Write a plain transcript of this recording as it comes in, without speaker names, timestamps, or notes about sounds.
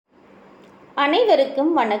அனைவருக்கும்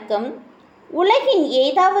வணக்கம். உலகின்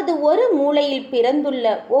ஏதாவது ஒரு மூலையில் பிறந்துள்ள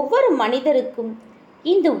ஒவ்வொரு மனிதருக்கும்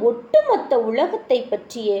இந்த ஒட்டுமொத்த உலகத்தை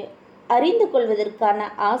பற்றிய அறிந்து கொள்வதற்கான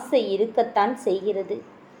ஆசை இருக்கத்தான் செய்கிறது.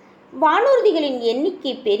 வானூர்திகளின்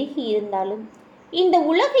எண்ணிக்கை பெருகி இருந்தாலும் இந்த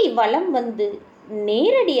உலகை வலம் வந்து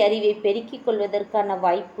நேரடி அறிவை பெருக்கிக் கொள்வதற்கான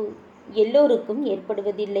வாய்ப்பு எல்லோருக்கும்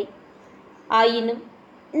ஏற்படுவதில்லை. ஆயினும்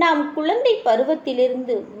நாம் குழந்தை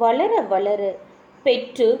பருவத்திலிருந்து வளர வளர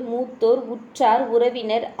பெற்றோர், மூத்தோர், உற்றார்,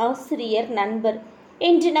 உறவினர், ஆசிரியர், நண்பர்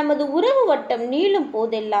என்று நமது உறவு வட்டம் நீளும்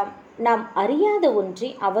போதெல்லாம் நாம் அறியாத ஒன்றை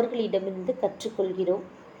அவர்களிடமிருந்து கற்றுக்கொள்கிறோம்.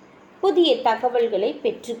 புதிய தகவல்களை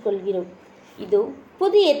பெற்றுக்கொள்கிறோம். இதோ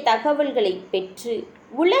புதிய தகவல்களை பெற்று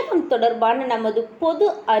உலகம் தொடர்பான நமது பொது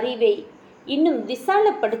அறிவை இன்னும்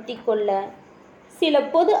விசாலப்படுத்தி கொள்ள சில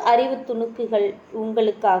பொது அறிவு துணுக்குகள்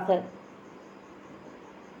உங்களுக்காக.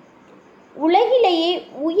 உலகிலேயே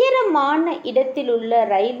உயரமான இடத்திலுள்ள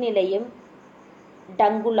ரயில் நிலையம்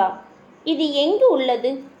டங்குலா. இது எங்கு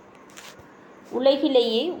உள்ளது?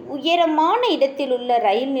 உலகிலேயே உயரமான இடத்திலுள்ள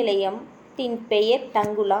ரயில் நிலையத்தின் பெயர்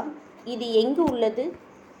டங்குலா. இது எங்கு உள்ளது?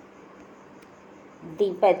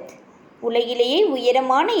 திபெத். உலகிலேயே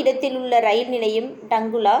உயரமான இடத்திலுள்ள ரயில் நிலையம்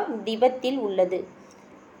டங்குலா திபெத்தில் உள்ளது.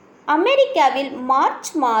 அமெரிக்காவில்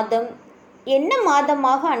மார்ச் மாதம் என்ன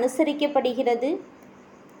மாதமாக அனுசரிக்கப்படுகிறது?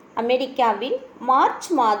 அமெரிக்காவில் மார்ச்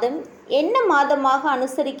மாதம் என்ன மாதமாக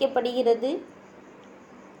அனுசரிக்கப்படுகிறது?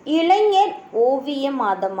 இளைஞர் ஓவிய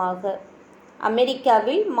மாதமாக.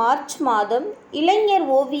 அமெரிக்காவில் மார்ச் மாதம் இளைஞர்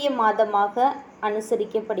ஓவிய மாதமாக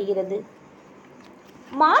அனுசரிக்கப்படுகிறது.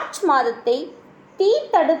 மார்ச் மாதத்தை தீ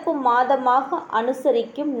தடுப்பு மாதமாக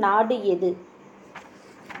அனுசரிக்கும் நாடு எது?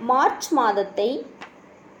 மார்ச் மாதத்தை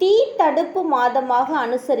தீ தடுப்பு மாதமாக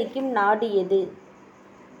அனுசரிக்கும் நாடு எது?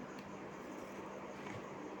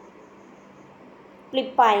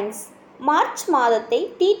 பிலிப்பைன்ஸ். மார்ச் மாதத்தை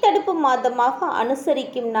தீ தடுப்பு மாதமாக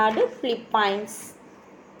அனுசரிக்கும் நாடு பிலிப்பைன்ஸ்.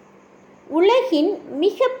 உலகின்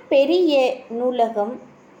மிக பெரிய நூலகம்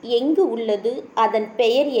எங்கு உள்ளது? அதன்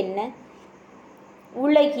பெயர் என்ன?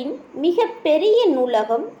 உலகின் மிக பெரிய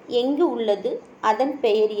நூலகம் எங்கு உள்ளது? அதன்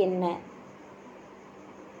பெயர் என்ன?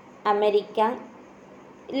 அமெரிக்கா.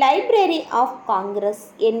 லைப்ரரி ஆஃப் காங்கிரஸ்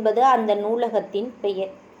என்பது அந்த நூலகத்தின்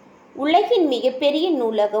பெயர். உலகின் மிகப்பெரிய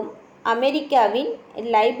நூலகம் அமெரிக்காவின்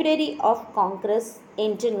லைப்ரரி ஆஃப் காங்கிரஸ்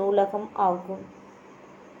என்ற நூலகம் ஆகும்.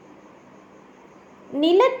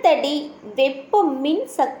 நிலத்தடி வெப்ப மின்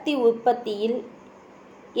சக்தி உற்பத்தியில்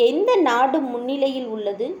எந்த நாடு முன்னிலையில்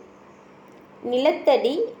உள்ளது?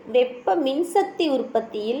 நிலத்தடி வெப்ப மின்சக்தி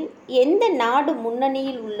உற்பத்தியில் எந்த நாடு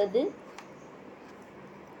முன்னணியில் உள்ளது?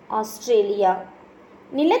 ஆஸ்திரேலியா.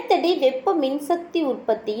 நிலத்தடி வெப்ப மின்சக்தி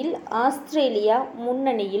உற்பத்தியில் ஆஸ்திரேலியா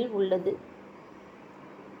முன்னணியில் உள்ளது.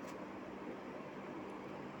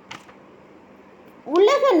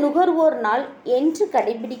 உலக நுகர்வோர் நாள் என்று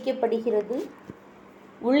கடைபிடிக்கப்படுகிறது?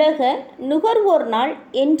 உலக நுகர்வோர் நாள்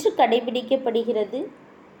என்று கடைபிடிக்கப்படுகிறது?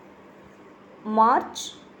 மார்ச்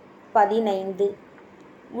 15.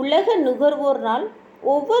 உலக நுகர்வோர் நாள்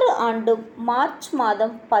ஒவ்வொரு ஆண்டும் மார்ச்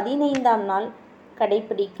மாதம் 15ஆம் நாள்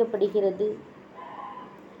கடைபிடிக்கப்படுகிறது.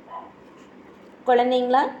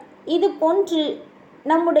 குழந்தைங்களா, இது போன்று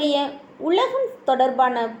நம்முடைய உலகம்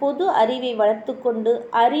தொடர்பான பொது அறிவை வளர்த்து கொண்டு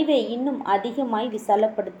அறிவை இன்னும் அதிகமாய்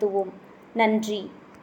விசாலப்படுத்துவோம். நன்றி.